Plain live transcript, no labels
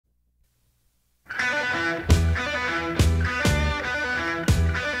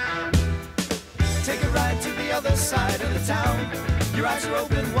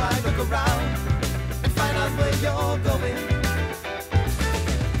you're going.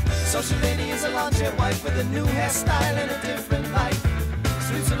 Social lady is a lingerie wife with a new hairstyle and a different life.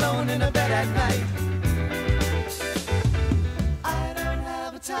 Sleeps alone in her bed at night. I don't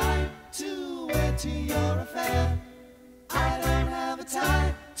have a tie to wear to your affair. I don't have a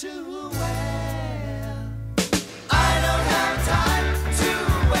tie to wear. I don't have a tie to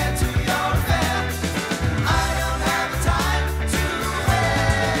wear to your affair. I don't have a tie to wear.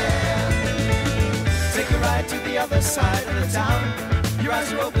 Take a ride to the other side of the town. Your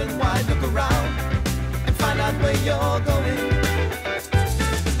eyes are open wide, look around and find out where you're going.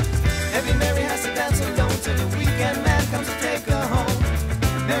 Every Mary has to dance alone till the weekend man comes to take her home.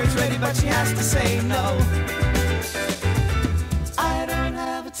 Mary's ready but she has to say no. I don't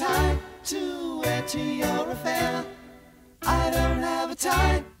have a tie to wear to your affair. I don't have a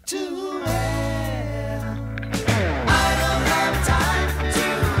tie to wear. I don't have a tie to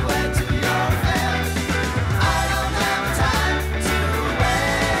wear to your affair. I don't have a tie to wear.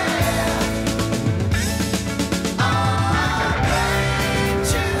 Our brave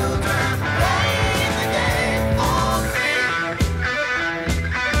children play the game for free.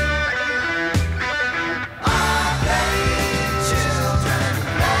 Our brave children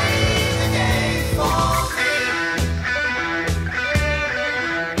play the game for free.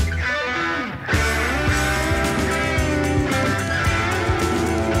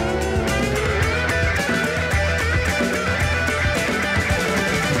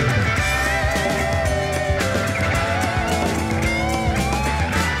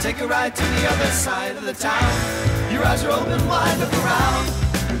 Take a ride to the other side of the town. Your eyes are open wide, look around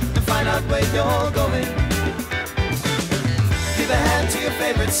and find out where you're going. Give a hand to your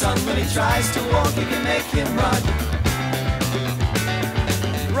favorite son. When he tries to walk, you can make him run.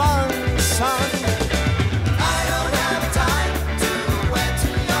 Run, son.